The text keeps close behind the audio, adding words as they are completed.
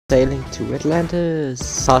Sailing to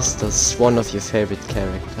Atlantis! Faster's one of your favorite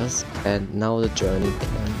characters, and now the journey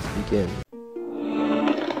can begin.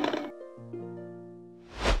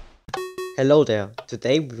 Hello there!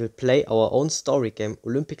 Today we will play our own story game,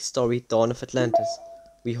 Olympic Story Dawn of Atlantis.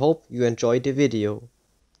 We hope you enjoy the video.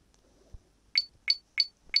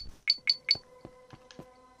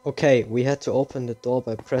 Okay, we had to open the door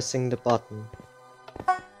by pressing the button.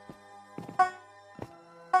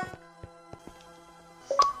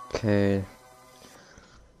 Okay,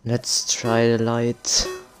 let's try the light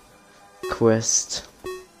quest.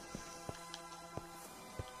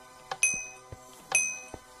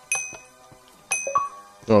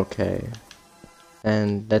 Okay,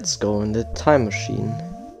 and let's go in the time machine.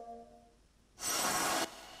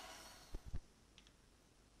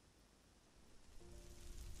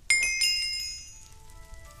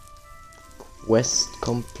 Quest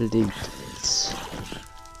completed.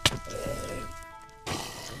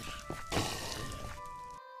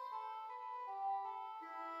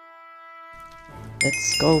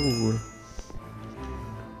 Let's go!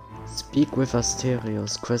 Speak with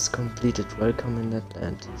Asterios. Quest completed. Welcome in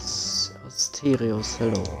Atlantis. Asterios,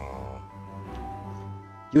 hello.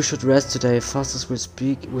 You should rest today. Fastos will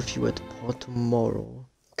speak with you at the port tomorrow.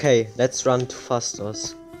 Okay, let's run to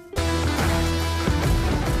Fastos.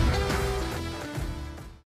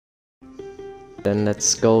 Then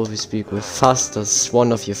let's go. We speak with Fastos,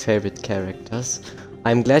 one of your favorite characters.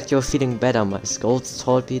 I'm glad you're feeling better. My scouts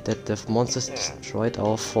told me that the monsters destroyed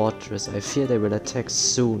our fortress. I fear they will attack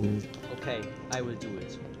soon. Okay, I will do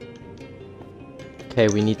it. Okay,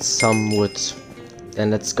 we need some wood. Then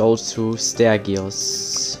let's go to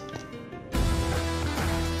Stergios.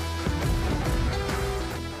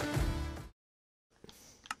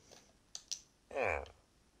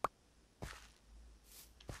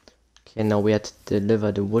 Okay, now we had to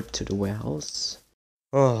deliver the wood to the warehouse.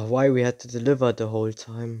 Oh, why we had to deliver the whole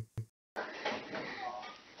time?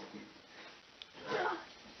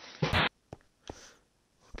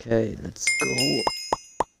 Okay, let's go.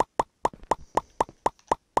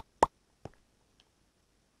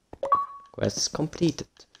 Quest completed.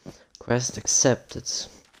 Quest accepted.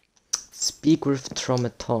 Speak with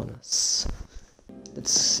Trometonus.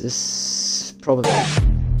 This is probably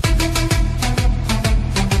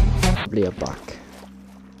a bug.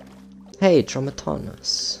 Hey,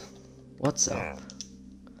 Trometonus. What's up?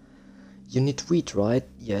 You need wheat, right?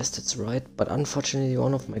 Yes, that's right. But unfortunately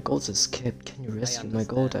one of my goats escaped. Can you rescue my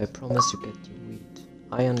goat? I promise you get your wheat.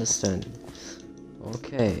 I understand.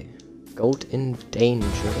 Okay. Goat in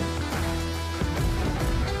danger.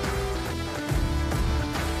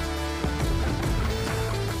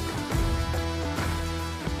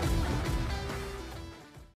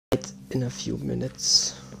 In a few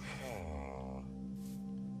minutes.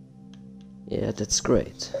 Yeah, that's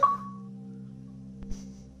great.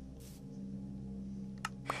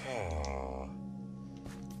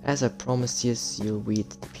 As I promised, yes, you'll wheat.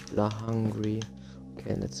 The people are hungry.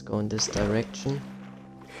 Okay, let's go in this direction.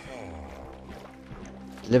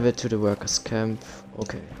 Deliver to the workers' camp.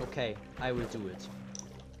 Okay. Okay, I will do it.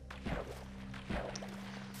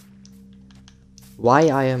 Why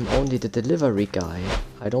I am only the delivery guy?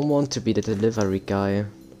 I don't want to be the delivery guy.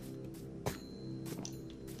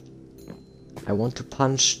 I want to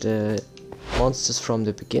punch the monsters from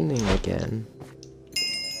the beginning again.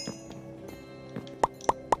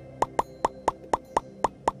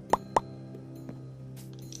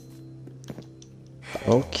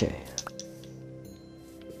 Okay.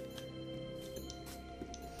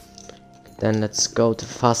 Then let's go to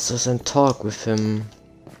Fastos and talk with him.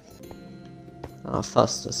 Ah,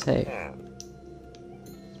 Fastos, hey.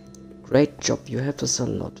 Great job, you helped us a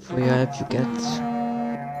lot. For your help you get.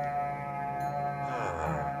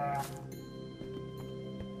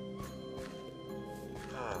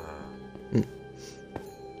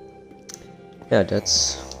 Yeah,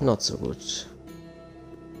 that's not so good.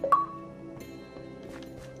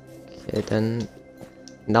 Okay, then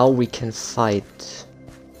now we can fight.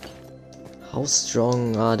 How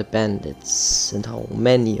strong are the bandits and how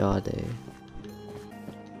many are they?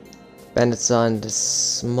 Bandits are in this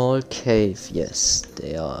small cave. Yes,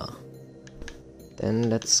 they are. Then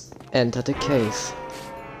let's enter the cave.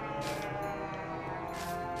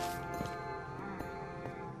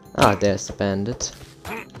 Ah, there's the bandit.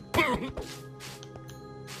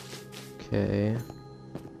 Okay.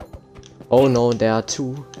 Oh no, there are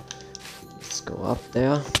two. Let's go up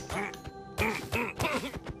there.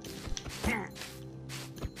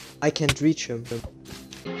 I can't reach him.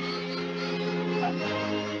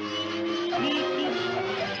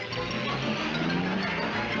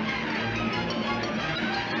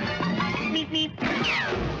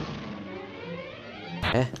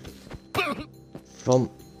 Eh? From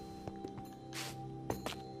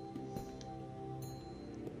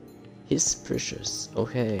his precious.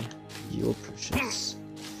 Okay, your precious.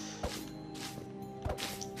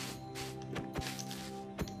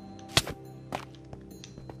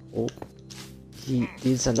 Oh, he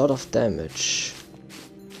deals a lot of damage.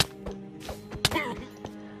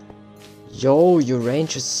 Yo, your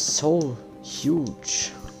range is so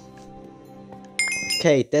huge.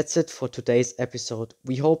 Okay, that's it for today's episode.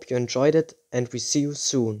 We hope you enjoyed it and we see you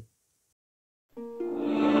soon.